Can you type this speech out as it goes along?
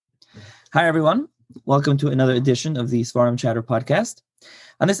Hi, everyone. Welcome to another edition of the Svarim Chatter podcast.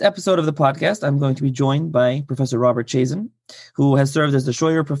 On this episode of the podcast, I'm going to be joined by Professor Robert Chazin, who has served as the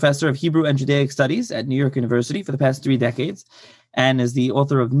Scheuer Professor of Hebrew and Judaic Studies at New York University for the past 3 decades, and is the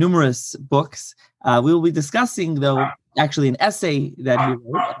author of numerous books. We will be discussing, though, actually an essay that he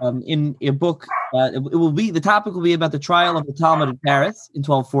wrote in a book. The topic will be about the trial of the Talmud in Paris in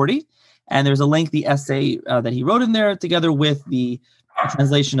 1240, and there's a lengthy essay that he wrote in there, together with the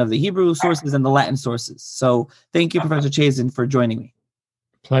translation of the Hebrew sources and the Latin sources. So thank you, Professor Chazin, for joining me.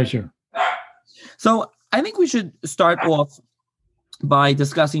 Pleasure. So I think we should start off by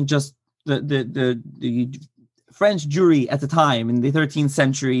discussing just the French Jewry at the time in the 13th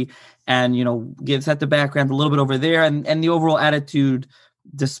century, and set the background a little bit over there, and the overall attitude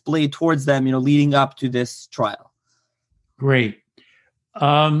displayed towards them, leading up to this trial. Great.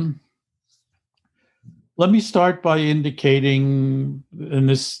 Let me start by indicating, and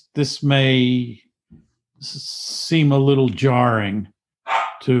this may seem a little jarring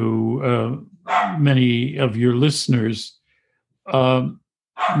to many of your listeners.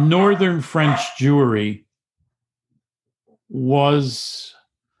 Northern French Jewry was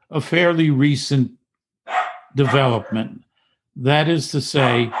a fairly recent development. That is to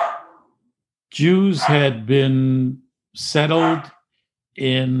say, Jews had been settled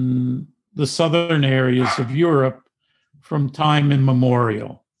in the southern areas of Europe from time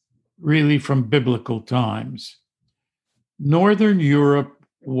immemorial, really from biblical times. Northern Europe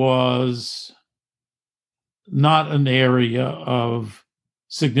was not an area of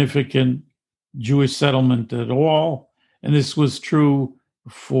significant Jewish settlement at all, and this was true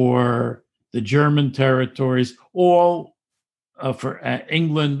for the German territories, for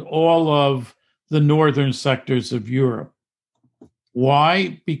England, all of the northern sectors of Europe.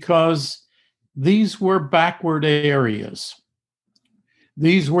 Why? Because these were backward areas.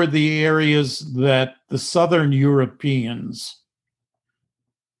 These were the areas that the Southern Europeans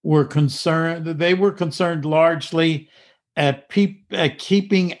were concerned. They were concerned largely at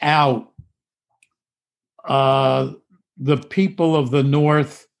keeping out the people of the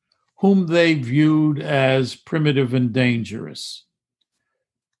North, whom they viewed as primitive and dangerous.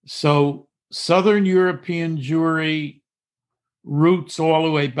 So Southern European Jewry roots all the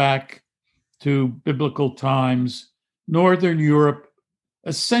way back to biblical times. Northern Europe,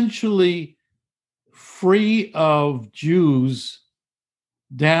 essentially free of Jews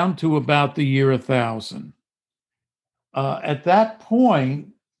down to about the year 1000. At that point,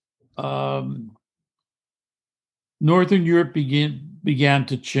 Northern Europe began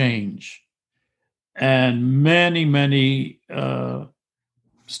to change. And many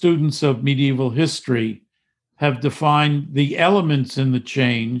students of medieval history have defined the elements in the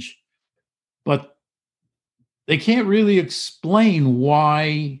change, but they can't really explain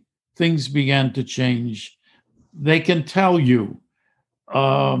why things began to change. They can tell you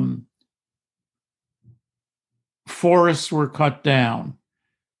forests were cut down.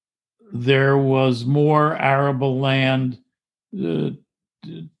 There was more arable land to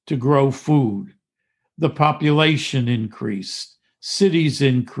grow food. The population increased. Cities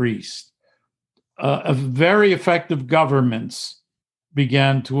increased. Very effective governments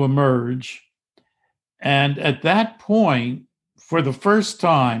began to emerge. And at that point, for the first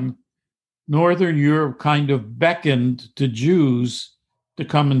time, Northern Europe kind of beckoned to Jews to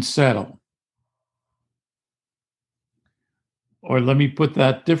come and settle. Or let me put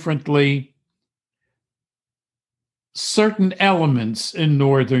that differently. Certain elements in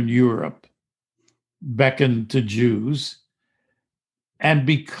Northern Europe beckoned to Jews. And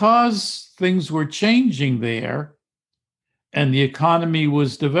because things were changing there and the economy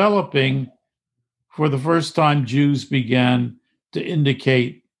was developing, for the first time, Jews began to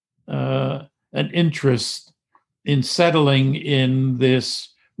indicate an interest in settling in this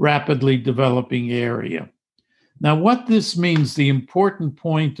rapidly developing area. Now, what this means, the important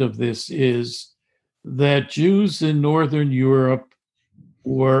point of this is that Jews in Northern Europe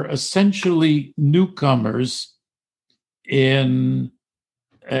were essentially newcomers in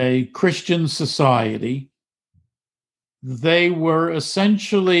a Christian society. They were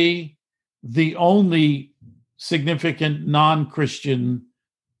essentially the only significant non-Christian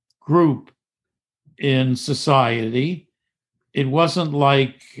group in society. It wasn't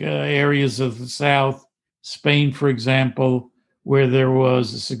like areas of the South, Spain, for example, where there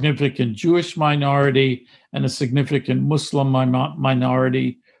was a significant Jewish minority and a significant Muslim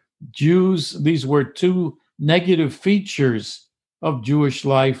minority. Jews, these were two negative features of Jewish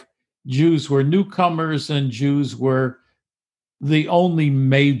life. Jews were newcomers, and Jews were the only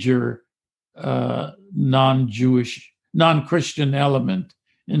major non-Jewish, non-Christian element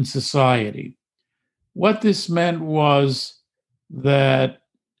in society. What this meant was that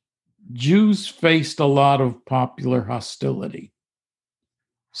Jews faced a lot of popular hostility.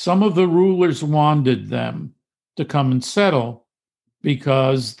 Some of the rulers wanted them to come and settle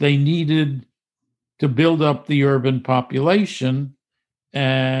because they needed to build up the urban population,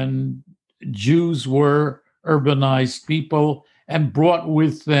 and Jews were urbanized people and brought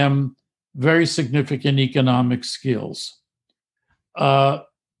with them very significant economic skills. The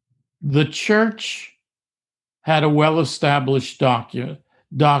church had a well-established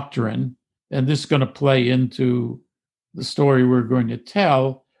doctrine, and this is going to play into the story we're going to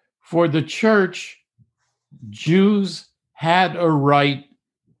tell. For the church, Jews had a right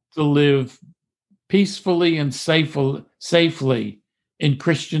to live peacefully and safely in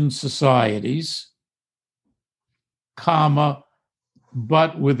Christian societies,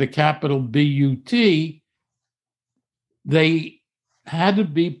 but with a capital B-U-T, they had to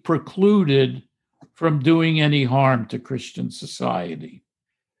be precluded from doing any harm to Christian society.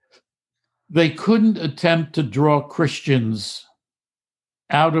 They couldn't attempt to draw Christians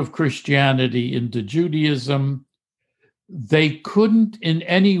out of Christianity into Judaism. They couldn't in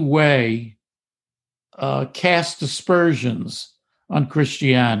any way cast aspersions on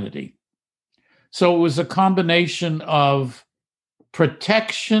Christianity. So it was a combination of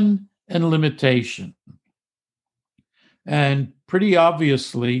protection and limitation. And pretty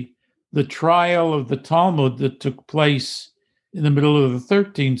obviously, the trial of the Talmud that took place in the middle of the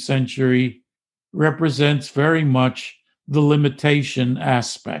 13th century represents very much the limitation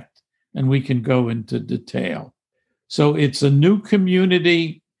aspect, and we can go into detail. So it's a new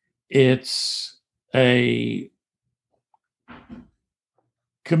community. It's a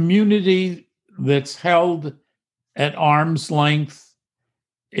community that's held at arm's length.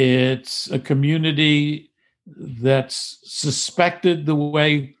 It's a community that's suspected the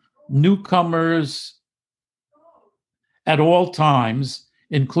way newcomers at all times,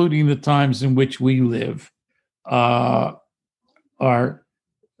 including the times in which we live, are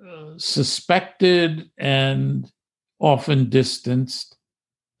suspected and often distanced.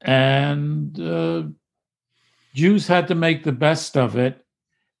 And Jews had to make the best of it.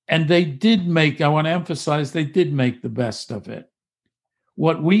 And they did make, I want to emphasize, they did make the best of it.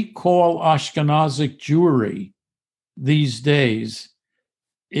 What we call Ashkenazic Jewry these days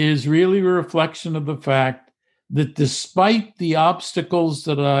is really a reflection of the fact that despite the obstacles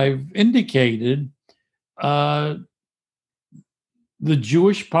that I've indicated, the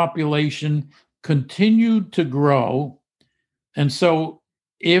Jewish population continued to grow. And so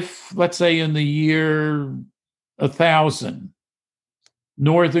if, let's say in the year 1000,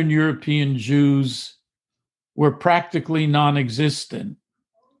 Northern European Jews were practically non-existent,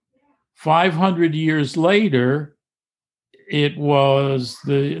 500 years later, it was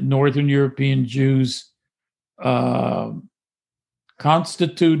the Northern European Jews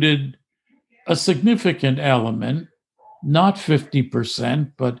constituted a significant element, not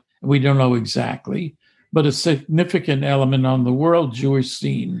 50%, but we don't know exactly, but a significant element on the world Jewish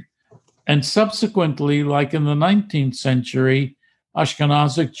scene. And subsequently, like in the 19th century,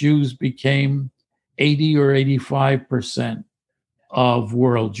 Ashkenazic Jews became 80 or 85% of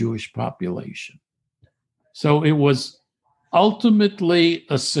world Jewish population. So it was ultimately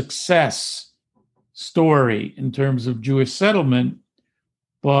a success story in terms of Jewish settlement,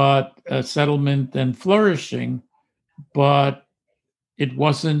 but settlement and flourishing, but it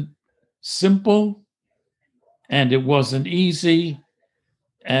wasn't simple and it wasn't easy.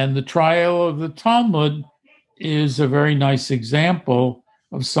 And the trial of the Talmud is a very nice example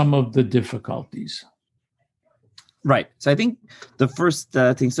of some of the difficulties. Right. So I think the first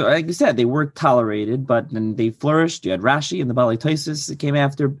thing, so like you said, they were tolerated, but then they flourished. You had Rashi and the Baalei Tosfos that came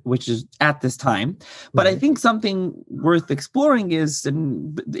after, which is at this time. But I think something worth exploring is,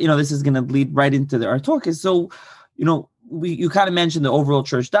 and this is going to lead right into our talk, is so, you kind of mentioned the overall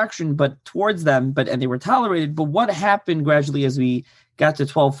church doctrine, but towards them, and they were tolerated. But what happened gradually as we got to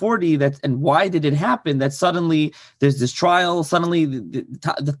 1240, and why did it happen that suddenly there's this trial, suddenly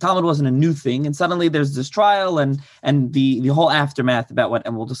the Talmud wasn't a new thing, and suddenly there's this trial and the whole aftermath about what,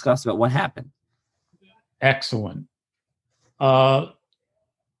 and we'll discuss about what happened. Excellent. It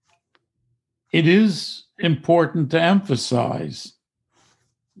is important to emphasize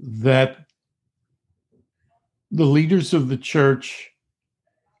that the leaders of the church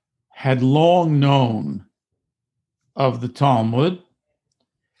had long known of the Talmud,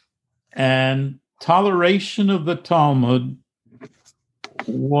 and toleration of the Talmud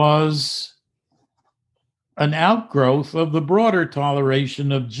was an outgrowth of the broader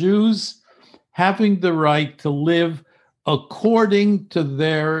toleration of Jews having the right to live according to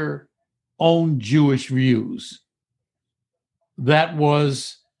their own Jewish views. That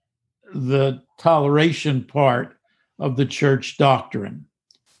was the toleration part of the church doctrine.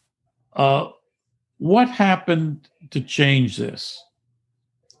 What happened to change this?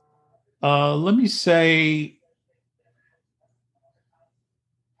 Let me say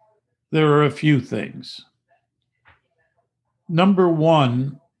there are a few things. Number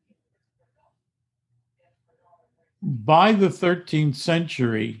one, by the 13th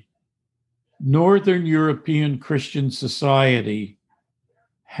century, Northern European Christian society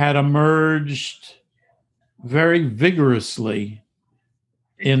had emerged very vigorously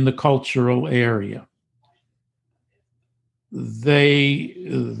in the cultural area.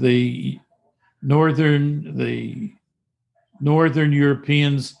 The Northern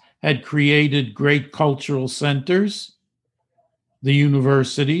Europeans had created great cultural centers, the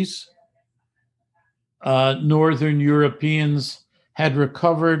universities. Northern Europeans had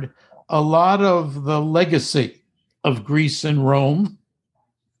recovered a lot of the legacy of Greece and Rome,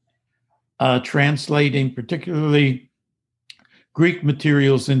 translating particularly Greek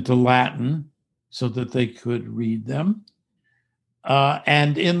materials into Latin so that they could read them.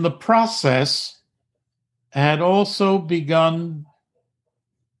 And in the process, had also begun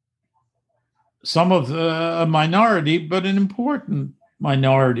some of a minority, but an important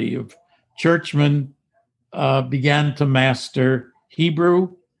minority of churchmen began to master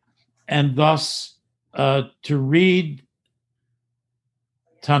Hebrew, and thus to read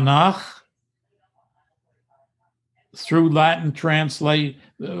Tanakh through Latin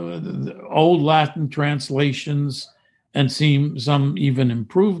old Latin translations, and some even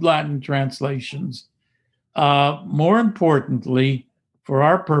improved Latin translations. More importantly, for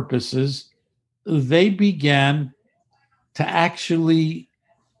our purposes, they began to actually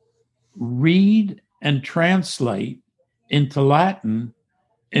read and translate into Latin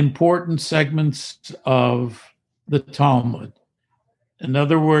important segments of the Talmud. In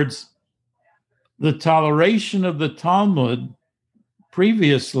other words, the toleration of the Talmud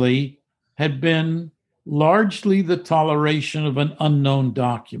previously had been largely the toleration of an unknown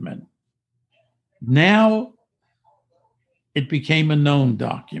document. Now it became a known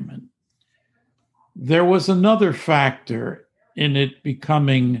document. There was another factor in it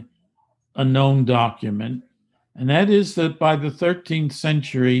becoming a known document, and that is that by the 13th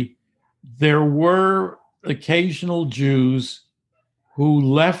century, there were occasional Jews who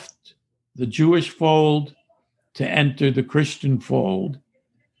left the Jewish fold to enter the Christian fold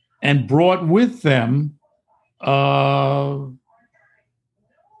and brought with them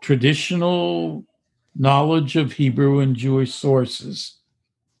traditional knowledge of Hebrew and Jewish sources.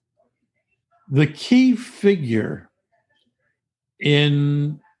 The key figure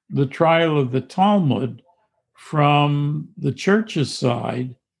in the trial of the Talmud from the church's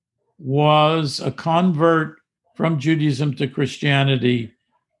side was a convert from Judaism to Christianity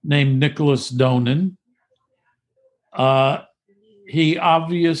named Nicholas Donin. He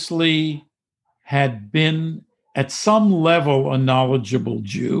obviously had been at some level a knowledgeable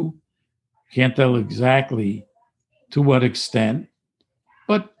Jew. Can't tell exactly to what extent,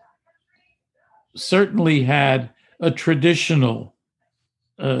 but certainly had a traditional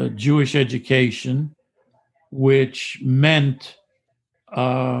Jewish education, which meant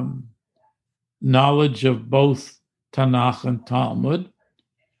knowledge of both Tanakh and Talmud.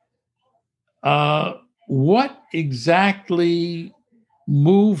 What exactly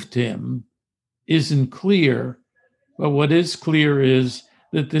moved him isn't clear, but what is clear is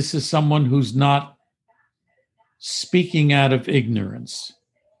that this is someone who's not speaking out of ignorance.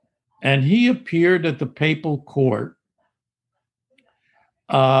 And he appeared at the papal court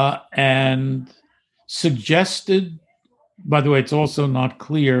and suggested, by the way, it's also not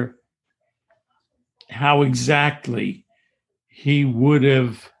clear how exactly he would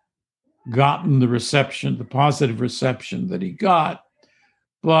have gotten the positive reception that he got,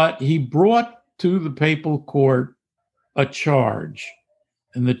 but he brought to the papal court a charge.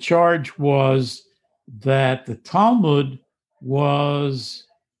 And the charge was that the Talmud was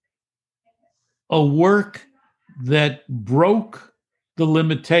a work that broke the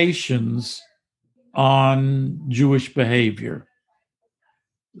limitations on Jewish behavior,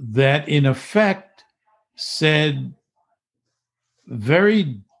 that in effect said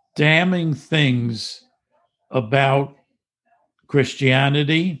very damning things about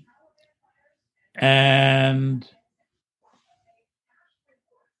Christianity and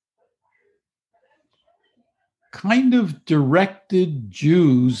kind of directed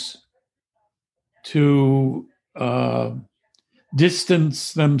Jews to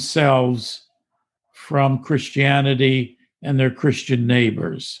distance themselves from Christianity and their Christian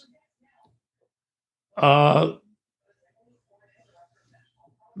neighbors. The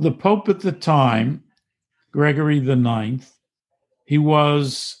Pope at the time, Gregory the Ninth, he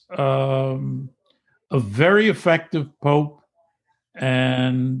was a very effective Pope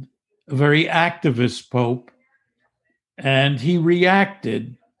and a very activist Pope, and he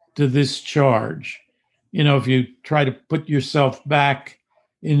reacted to this charge. You know, if you try to put yourself back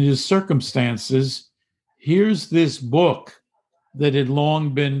in his circumstances, here's this book that had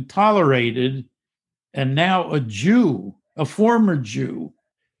long been tolerated, and now a Jew, a former Jew,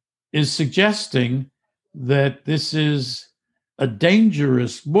 is suggesting that this is a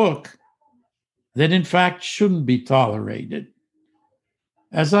dangerous book that in fact shouldn't be tolerated.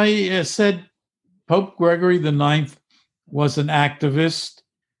 As I said, Pope Gregory the Ninth was an activist.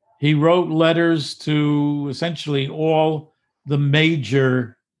 He wrote letters to essentially all the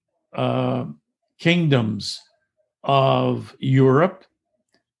major kingdoms of Europe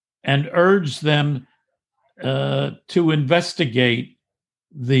and urged them to investigate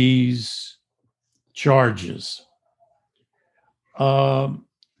these charges.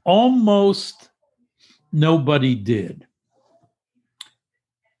 Almost nobody did,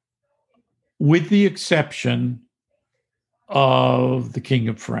 with the exception of the King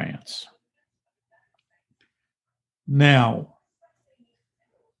of France. Now,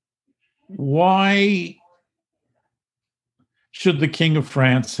 why should the King of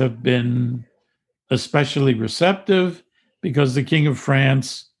France have been especially receptive? Because the King of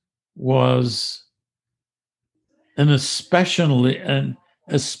France was an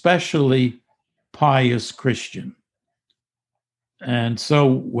especially pious Christian. And so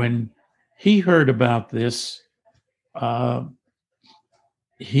when he heard about this,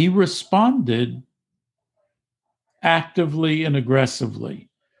 he responded actively and aggressively.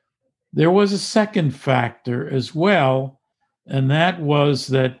 There was a second factor as well, and that was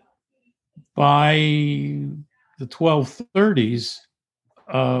that by the 1230s,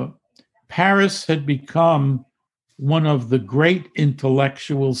 Paris had become one of the great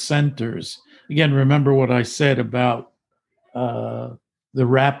intellectual centers. Again, remember what I said about the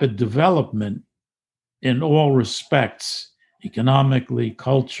rapid development in all respects, economically,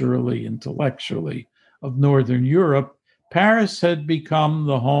 culturally, intellectually, of Northern Europe. Paris had become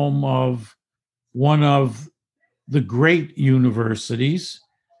the home of one of the great universities.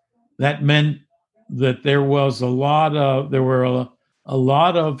 That meant that there were a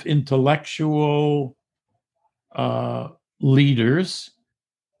lot of intellectual leaders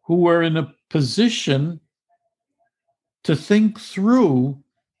who were in a position to think through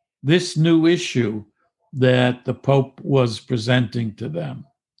this new issue that the Pope was presenting to them.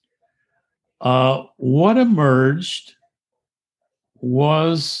 What emerged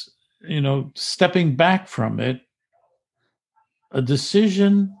was, stepping back from it, a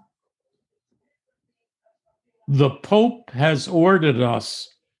decision. The Pope has ordered us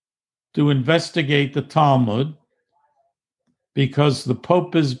to investigate the Talmud because the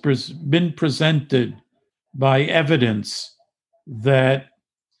Pope has been presented by evidence that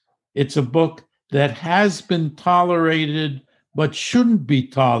it's a book that has been tolerated but shouldn't be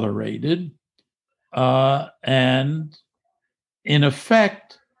tolerated. And in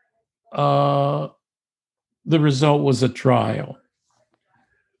effect, the result was a trial.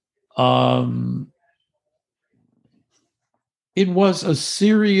 It was a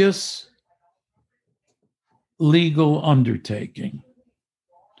serious legal undertaking.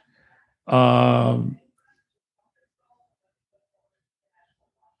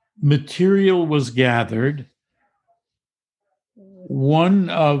 Material was gathered. One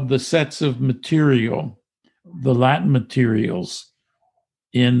of the sets of material, the Latin materials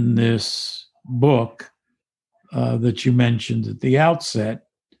in this book that you mentioned at the outset,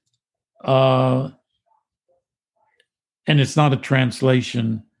 and it's not a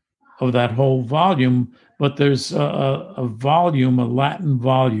translation of that whole volume, but there's a Latin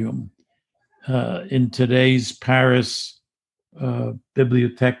volume in today's Paris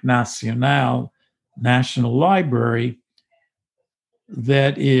Bibliothèque Nationale, National Library,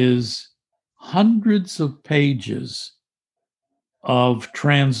 that is hundreds of pages of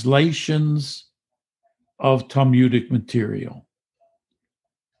translations of Talmudic material.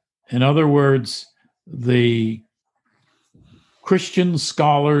 In other words, the Christian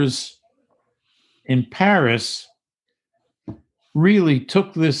scholars in Paris really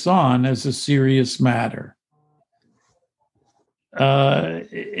took this on as a serious matter.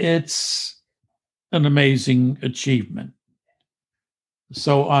 It's an amazing achievement.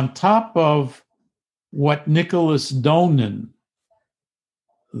 So on top of what Nicholas Donin,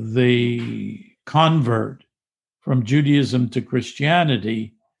 the convert from Judaism to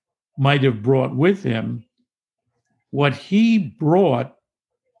Christianity might have brought with him, what he brought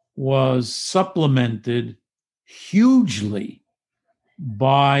was supplemented hugely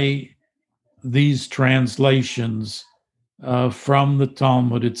by these translations from the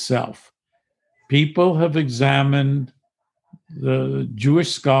Talmud itself. People have examined, the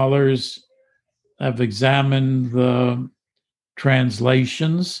Jewish scholars have examined the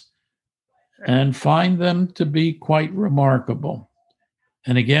translations and find them to be quite remarkable.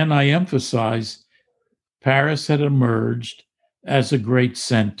 And again, I emphasize, Paris had emerged as a great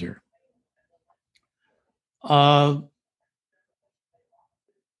center. The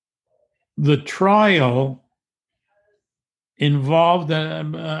trial involved,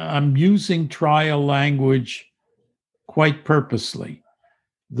 I'm using trial language quite purposely.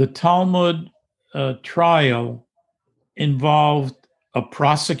 The Talmud trial involved a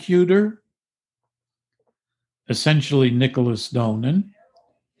prosecutor, essentially Nicholas Donin,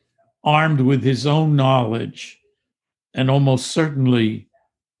 armed with his own knowledge and almost certainly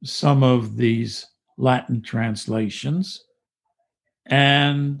some of these Latin translations,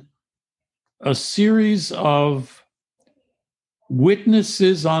 and a series of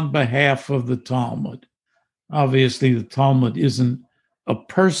witnesses on behalf of the Talmud. Obviously, the Talmud isn't a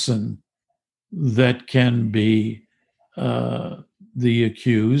person that can be the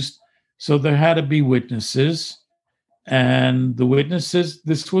accused, so there had to be witnesses. And the witnesses,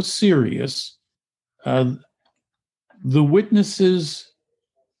 this was serious. The witnesses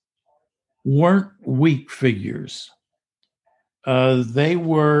weren't weak figures. They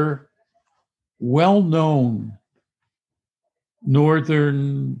were well-known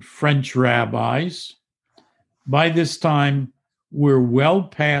northern French rabbis. By this time, we're well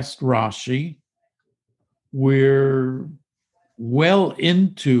past Rashi. We're well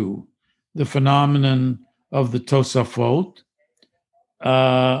into the phenomenon of the Tosafot.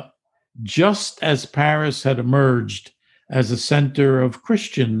 Just as Paris had emerged as a center of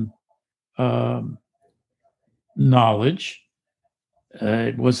Christian knowledge,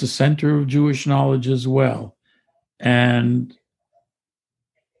 it was a center of Jewish knowledge as well. And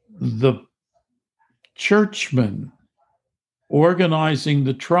the churchmen organizing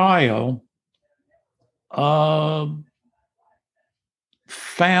the trial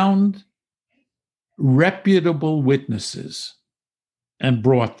found reputable witnesses and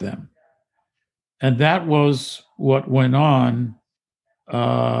brought them. And that was what went on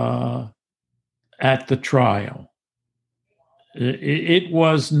at the trial. It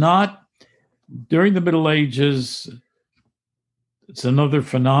was not, during the Middle Ages, it's another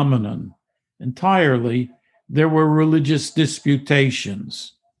phenomenon entirely. There were religious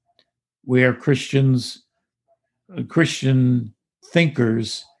disputations where Christian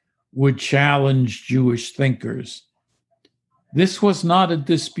thinkers would challenge Jewish thinkers. This was not a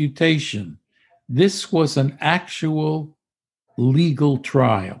disputation. This was an actual legal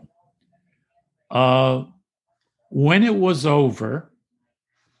trial. When it was over,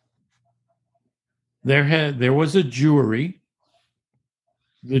 there was a jury.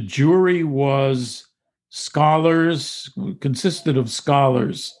 The jury was consisted of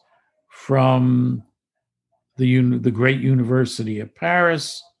scholars from the great University of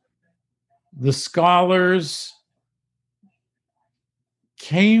Paris. The scholars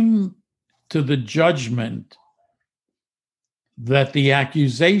came to the judgment that the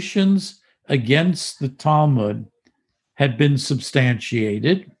accusations against the Talmud had been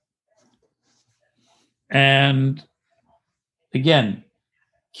substantiated. And again,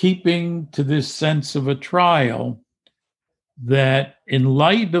 keeping to this sense of a trial, that in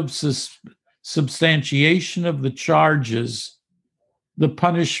light of substantiation of the charges, the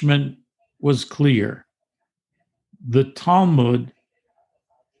punishment was clear. The Talmud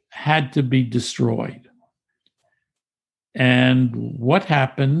had to be destroyed. And what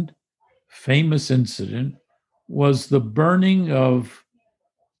happened, famous incident, was the burning of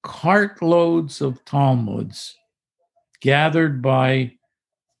cartloads of Talmuds gathered by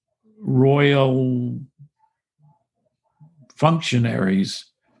royal functionaries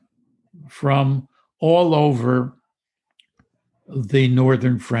from all over the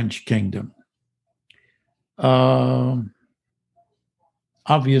northern French kingdom.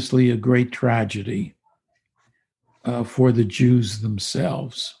 Obviously, a great tragedy for the Jews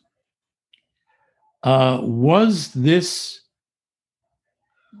themselves. Was this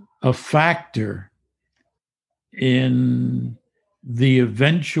a factor in the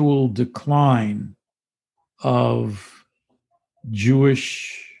eventual decline of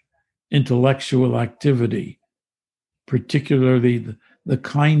Jewish intellectual activity, particularly the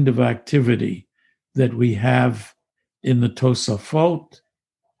kind of activity that we have in the Tosafot.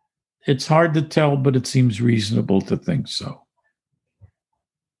 It's hard to tell, but it seems reasonable to think so.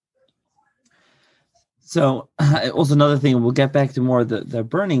 So also another thing, we'll get back to more of the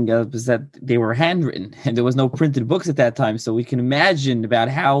burning is that they were handwritten and there was no printed books at that time. So we can imagine about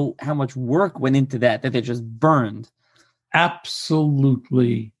how much work went into that they just burned.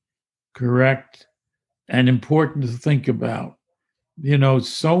 Absolutely correct and important to think about.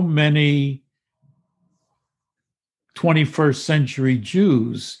 So many 21st century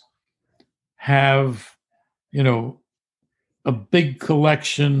Jews have, a big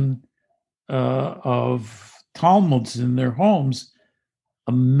collection of Talmuds in their homes.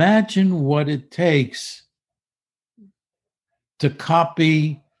 Imagine what it takes to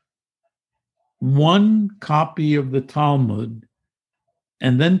copy one copy of the Talmud,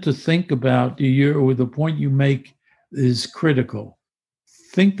 and then to think about the point you make is critical.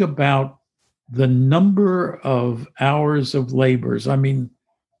 Think about the number of hours of labors. I mean,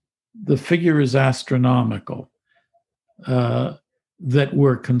 the figure is astronomical, that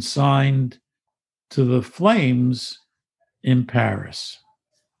were consigned to the flames in Paris.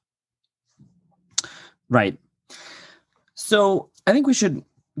 Right. So I think we should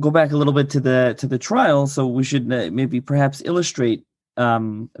go back a little bit to the trial. So we should maybe perhaps illustrate,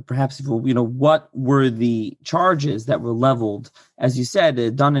 what were the charges that were leveled? As you said,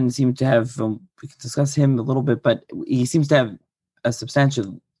 Donin seemed to have. We could discuss him a little bit, but he seems to have a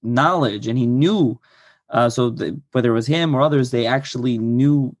substantial knowledge, and he knew. Whether it was him or others, they actually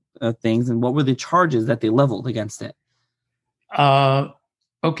knew things. And what were the charges that they leveled against it?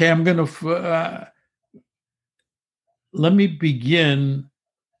 Okay, I'm going to let me begin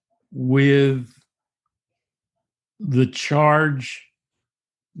with the charge,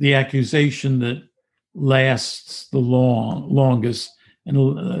 the accusation that lasts the longest. In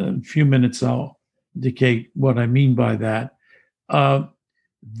a few minutes, I'll indicate what I mean by that.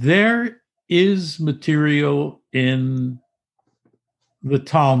 There is material in the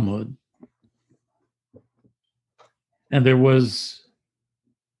Talmud, and there was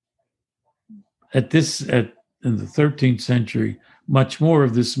in the 13th century much more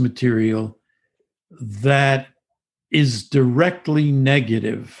of this material that is directly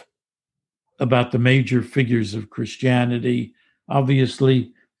negative about the major figures of Christianity,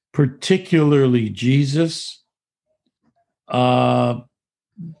 obviously, particularly Jesus, but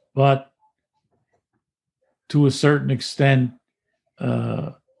to a certain extent,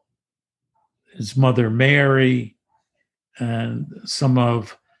 his mother Mary and some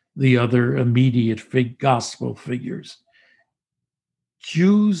of the other immediate gospel figures.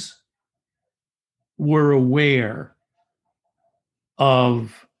 Jews were aware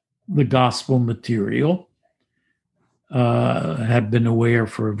of the gospel material, had been aware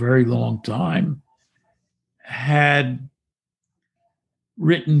for a very long time, had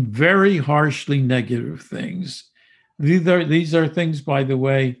written very harshly negative things. These are things, by the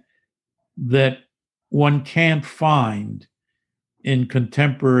way, that one can't find in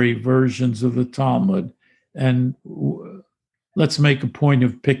contemporary versions of the Talmud. And let's make a point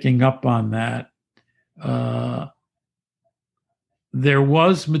of picking up on that. There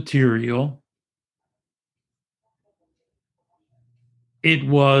was material. It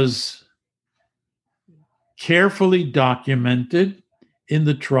was carefully documented in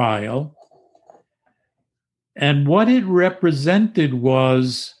the trial. And what it represented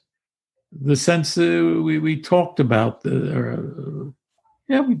was the sense we talked about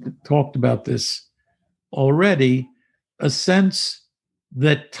we talked about this already, a sense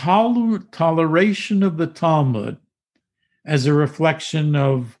that toleration of the Talmud as a reflection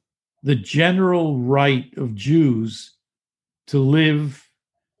of the general right of Jews to live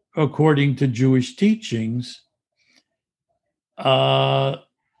according to Jewish teachings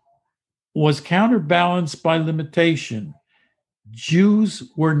was counterbalanced by limitation.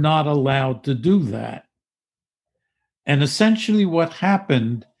 Jews were not allowed to do that. And essentially what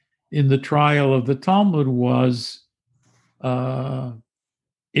happened in the trial of the Talmud was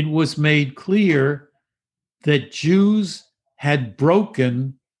it was made clear that Jews had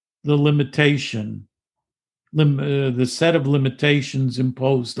broken the limitation, the set of limitations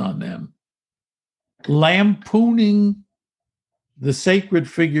imposed on them. Lampooning the sacred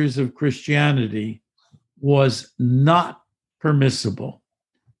figures of Christianity was not permissible.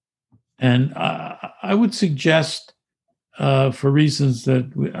 And I would suggest, for reasons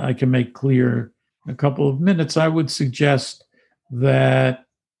that I can make clear in a couple of minutes, I would suggest that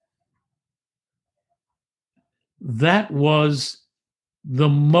that was the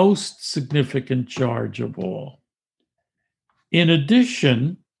most significant charge of all. In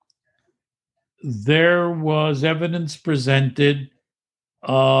addition, there was evidence presented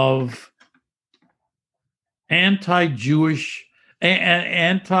of anti-Jewish,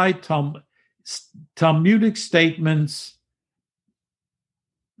 anti-Talmudic statements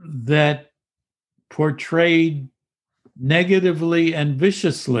that portrayed negatively and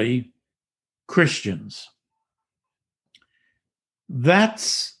viciously Christians.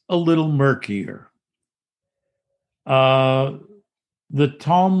 That's a little murkier. The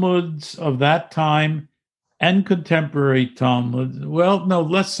Talmuds of that time and contemporary Talmuds, well, no,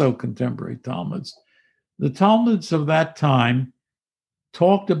 less so contemporary Talmuds. The Talmuds of that time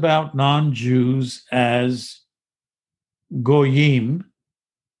talked about non-Jews as goyim,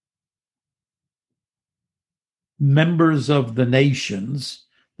 members of the nations,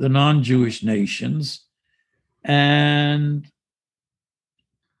 the non-Jewish nations, and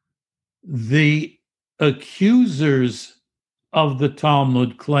the accusers of the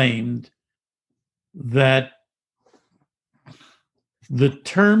Talmud claimed that the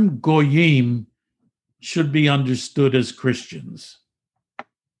term goyim should be understood as Christians.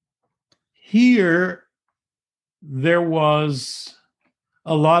 Here, there was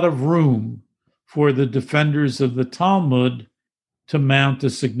a lot of room for the defenders of the Talmud to mount a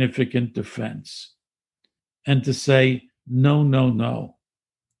significant defense and to say, no, no, no.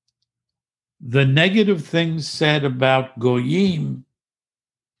 The negative things said about goyim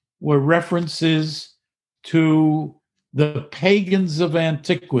were references to the pagans of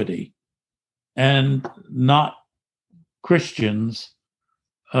antiquity and not Christians.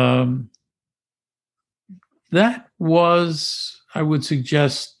 That was, I would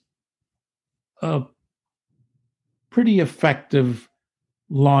suggest, a pretty effective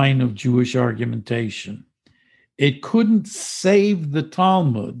line of Jewish argumentation. It couldn't save the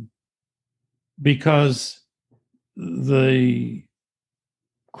Talmud because the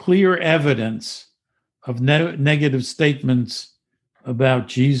clear evidence of negative statements about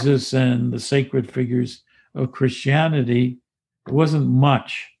Jesus and the sacred figures of Christianity wasn't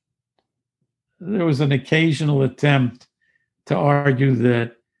much. There was an occasional attempt to argue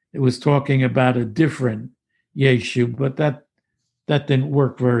that it was talking about a different Yeshu, but that didn't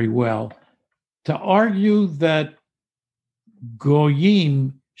work very well. To argue that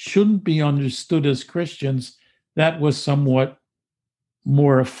goyim shouldn't be understood as Christians, that was somewhat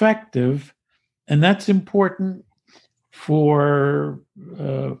more effective. And that's important for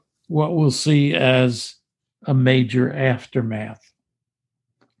what we'll see as a major aftermath.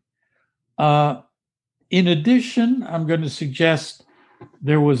 In addition, I'm going to suggest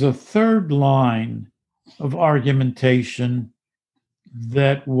there was a third line of argumentation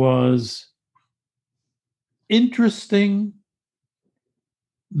that was interesting,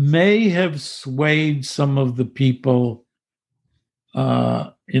 may have swayed some of the people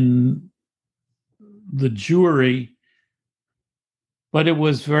in the jury, but it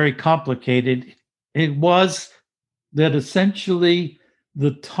was very complicated. It was that essentially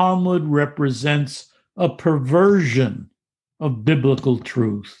the Talmud represents a perversion of biblical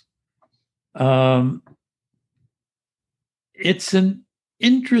truth. It's an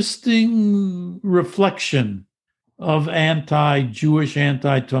interesting reflection of anti-Jewish,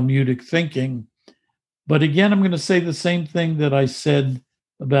 anti-Talmudic thinking. But again, I'm going to say the same thing that I said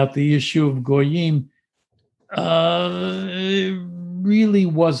about the issue of goyim. It really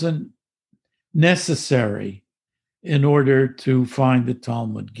wasn't necessary in order to find the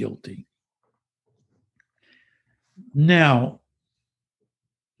Talmud guilty. Now,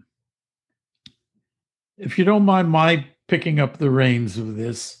 if you don't mind my picking up the reins of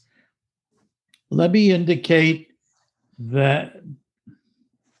this, let me indicate that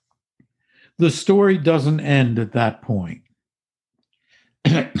the story doesn't end at that point.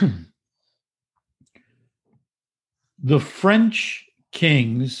 The French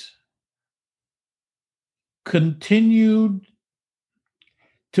kings continued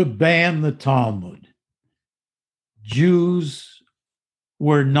to ban the Talmud. Jews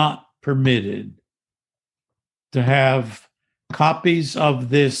were not permitted to have copies of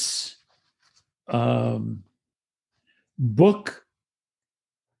this book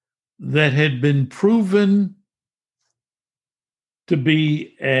that had been proven to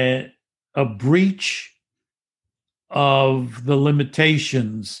be a breach of the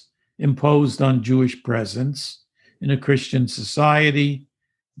limitations imposed on Jewish presence in a Christian society.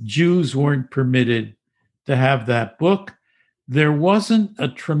 Jews weren't permitted to have that book. There wasn't a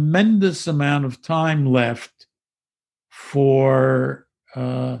tremendous amount of time left for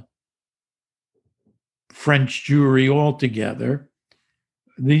French Jewry altogether.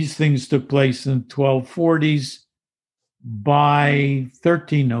 These things took place in the 1240s. By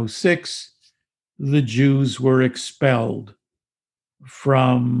 1306, the Jews were expelled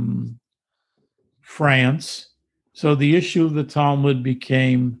from France. So the issue of the Talmud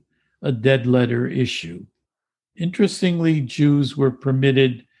became a dead letter issue. Interestingly, Jews were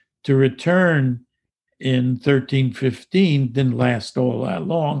permitted to return in 1315, didn't last all that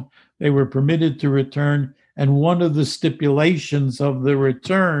long. They were permitted to return, and one of the stipulations of the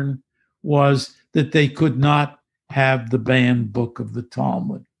return was that they could not have the banned book of the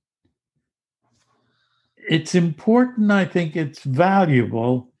Talmud. It's important, I think it's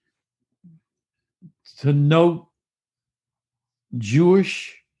valuable to note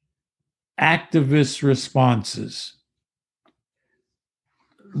Jewish activist responses.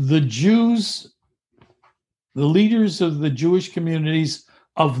 The Jews, the leaders of the Jewish communities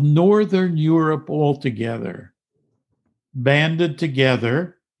of Northern Europe altogether, banded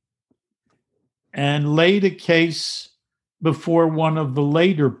together and laid a case before one of the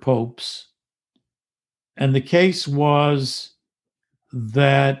later popes. And the case was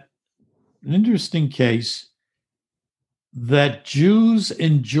that, an interesting case, that Jews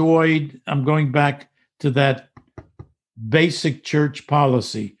enjoyed, I'm going back to that basic church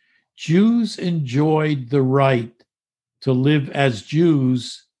policy, Jews enjoyed the right to live as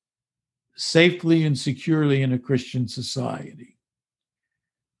Jews safely and securely in a Christian society.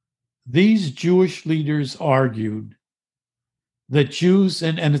 These Jewish leaders argued that Jews,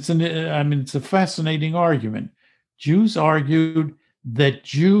 and it's a fascinating argument. Jews argued that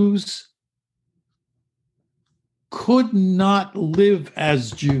Jews could not live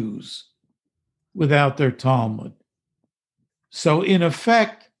as Jews without their Talmud. So in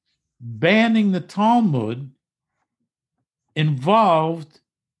effect, banning the Talmud involved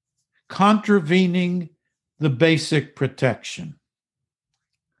contravening the basic protection.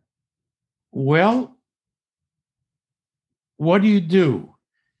 Well, what do?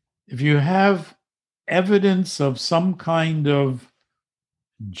 If you have evidence of some kind of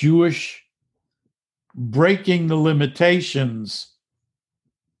Jewish breaking the limitations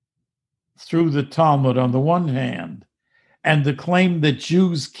through the Talmud on the one hand, and the claim that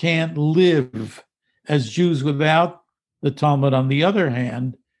Jews can't live as Jews without the Talmud on the other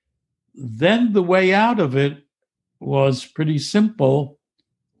hand, then the way out of it was pretty simple.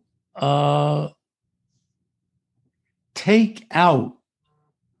 Take out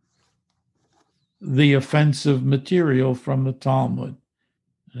the offensive material from the Talmud.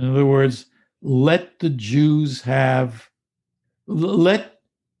 In other words, let the Jews let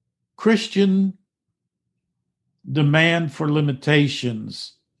Christian demand for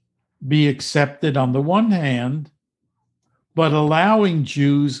limitations be accepted on the one hand, but allowing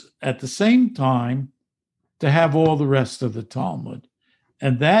Jews at the same time to have all the rest of the Talmud.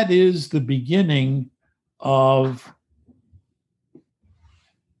 And that is the beginning of,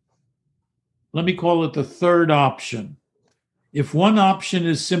 let me call it the third option. If one option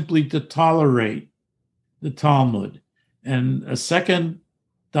is simply to tolerate the Talmud, and a second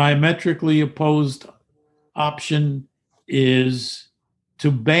diametrically opposed option is to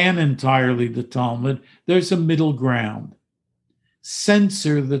ban entirely the Talmud, there's a middle ground.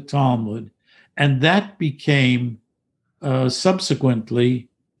 Censor the Talmud. And that became subsequently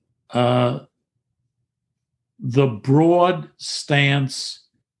the broad stance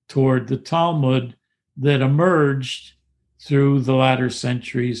toward the Talmud that emerged through the latter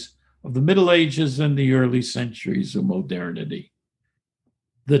centuries of the Middle Ages and the early centuries of modernity.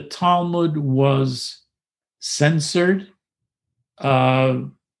 The Talmud was censored.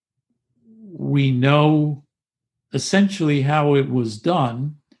 We know essentially how it was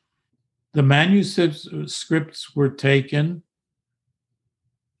done. The manuscripts were taken.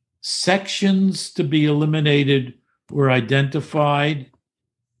 Sections to be eliminated were identified,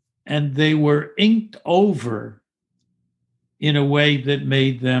 and they were inked over in a way that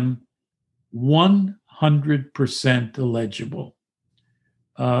made them 100% illegible.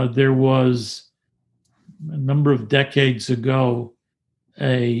 There was, a number of decades ago,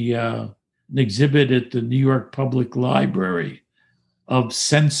 an exhibit at the New York Public Library of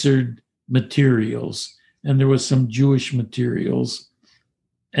censored materials, and there was some Jewish materials,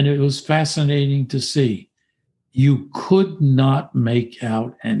 and it was fascinating to see. You could not make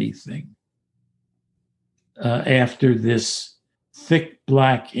out anything after this thick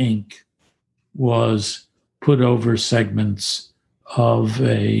black ink was put over segments of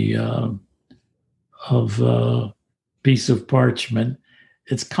a piece of parchment.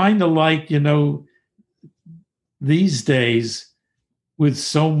 It's kind of like, these days with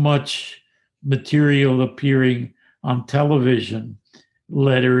so much material appearing on television,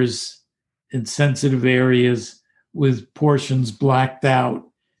 letters in sensitive areas with portions blacked out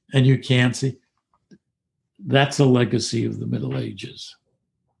and you can't see. That's a legacy of the Middle Ages.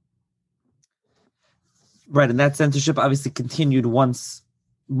 Right, and that censorship obviously continued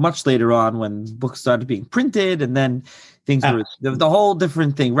much later on when books started being printed, and then things were the whole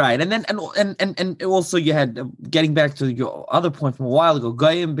different thing, right? And then and also you had, getting back to your other point from a while ago,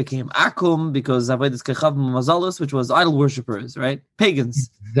 Goyim became Akum because Avodas Kechav Mazalus, which was idol worshippers, right? Pagans.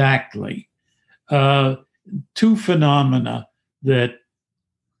 Exactly. Two phenomena that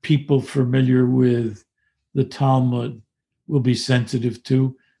people familiar with the Talmud will be sensitive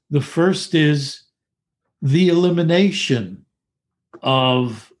to. The first is the elimination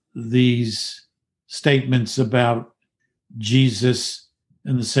of these statements about Jesus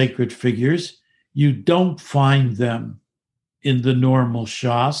and the sacred figures. You don't find them in the normal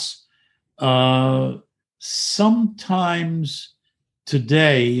Shas. Sometimes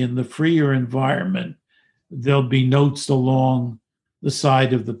today, in the freer environment, there'll be notes along the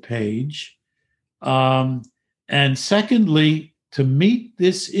side of the page. And secondly, to meet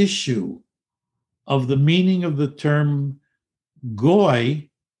this issue of the meaning of the term goy,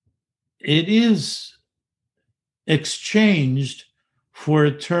 it is exchanged for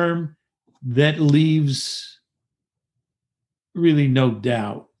a term that leaves really no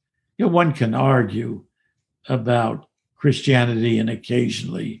doubt. One can argue about Christianity, and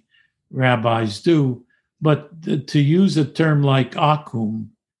occasionally rabbis do, but to use a term like akum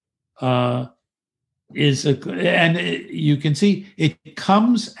you can see it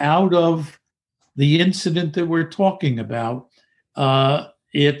comes out of the incident that we're talking about.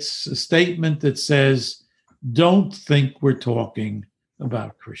 It's a statement that says, don't think we're talking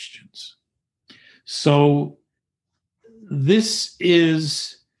about Christians. So this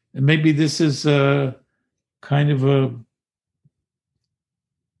is, maybe this is a kind of a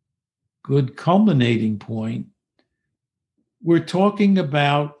good culminating point. We're talking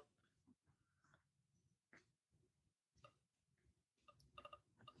about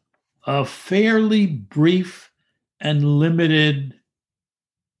a fairly brief and limited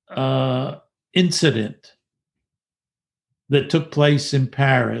incident that took place in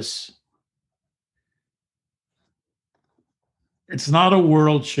Paris. It's not a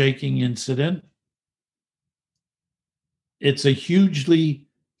world-shaking incident. It's a hugely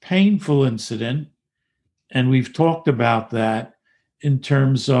painful incident, and we've talked about that in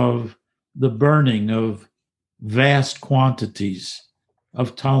terms of the burning of vast quantities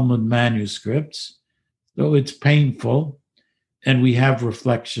of Talmud manuscripts. So it's painful, and we have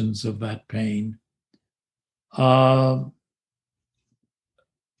reflections of that pain.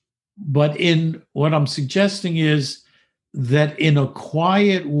 But in what I'm suggesting is that in a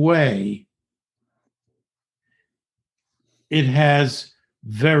quiet way, it has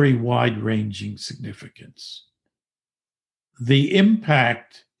very wide-ranging significance. The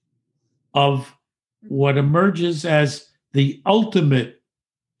impact of what emerges as the ultimate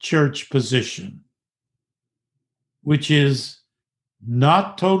church position, which is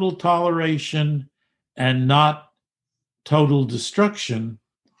not total toleration and not total destruction,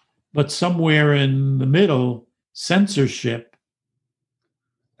 but somewhere in the middle, censorship,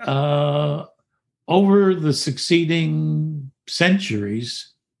 over the succeeding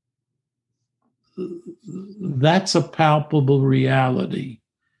centuries, that's a palpable reality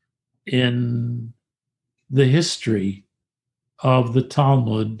in the history of the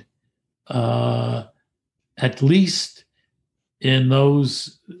Talmud, at least in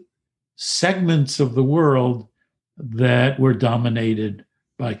those segments of the world that were dominated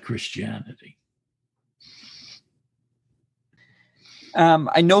by Christianity.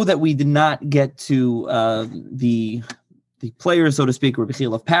 I know that we did not get to the players, so to speak, Rabbi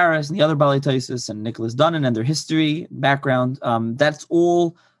Chiel of Paris and the other Balei Tosfos and Nicholas Dunnan and their history, background. That's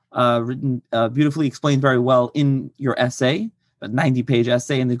all written, beautifully explained very well in your essay, a 90-page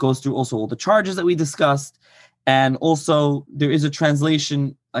essay, and it goes through also all the charges that we discussed. And also there is a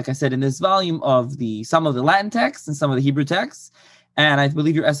translation, like I said, in this volume of some of the Latin texts and some of the Hebrew texts. And I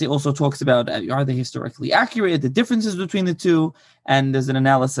believe your essay also talks about, are they historically accurate, the differences between the two, and there's an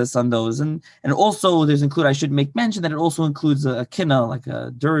analysis on those. And also I should make mention that it also includes a kinna, like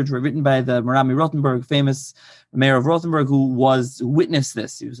a dirge written by the Merami Rothenberg, famous mayor of Rothenburg, who witnessed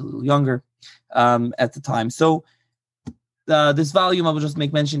this. He was a little younger at the time. So this volume, I will just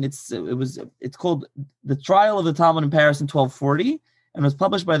make mention, it's called The Trial of the Talmud in Paris in 1240, and was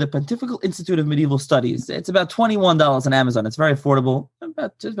published by the Pontifical Institute of Medieval Studies. It's about $21 on Amazon. It's very affordable,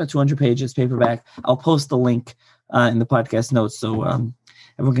 just about 200 pages, paperback. I'll post the link in the podcast notes so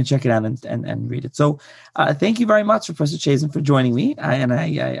everyone can check it out and read it. So thank you very much, Professor Chazin, for joining me, and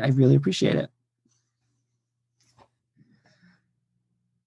I really appreciate it.